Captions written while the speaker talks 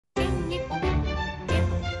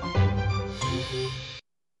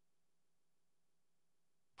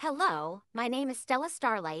Hello, my name is Stella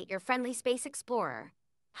Starlight, your friendly space explorer.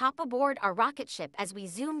 Hop aboard our rocket ship as we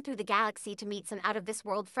zoom through the galaxy to meet some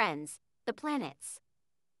out-of-this-world friends, the planets.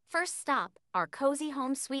 First stop, our cozy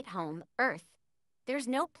home sweet home, Earth. There's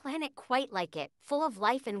no planet quite like it, full of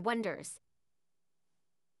life and wonders.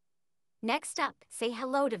 Next up, say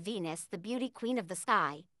hello to Venus, the beauty queen of the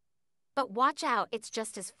sky. But watch out, it's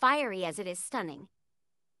just as fiery as it is stunning.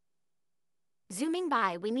 Zooming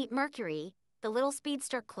by, we meet Mercury, the little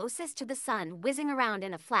speedster closest to the sun, whizzing around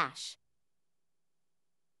in a flash.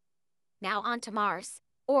 Now on to Mars,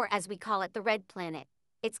 or as we call it, the red planet.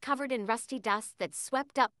 It's covered in rusty dust that's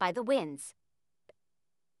swept up by the winds.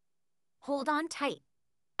 Hold on tight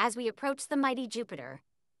as we approach the mighty Jupiter.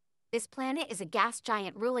 This planet is a gas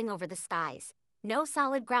giant ruling over the skies. No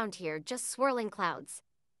solid ground here, just swirling clouds.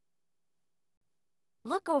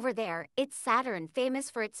 Look over there, it's Saturn, famous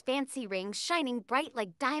for its fancy rings shining bright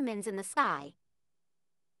like diamonds in the sky.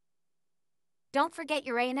 Don't forget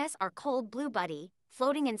Uranus, our cold blue buddy,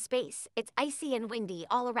 floating in space. It's icy and windy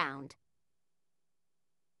all around.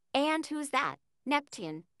 And who's that?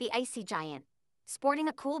 Neptune, the icy giant, sporting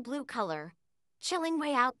a cool blue color, chilling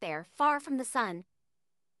way out there, far from the sun.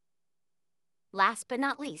 Last but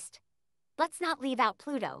not least, let's not leave out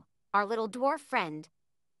Pluto, our little dwarf friend,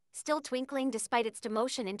 still twinkling despite its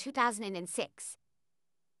demotion in 2006.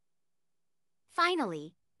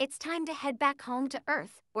 Finally, it's time to head back home to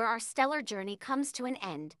Earth, where our stellar journey comes to an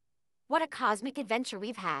end. What a cosmic adventure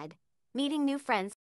we've had, meeting new friends,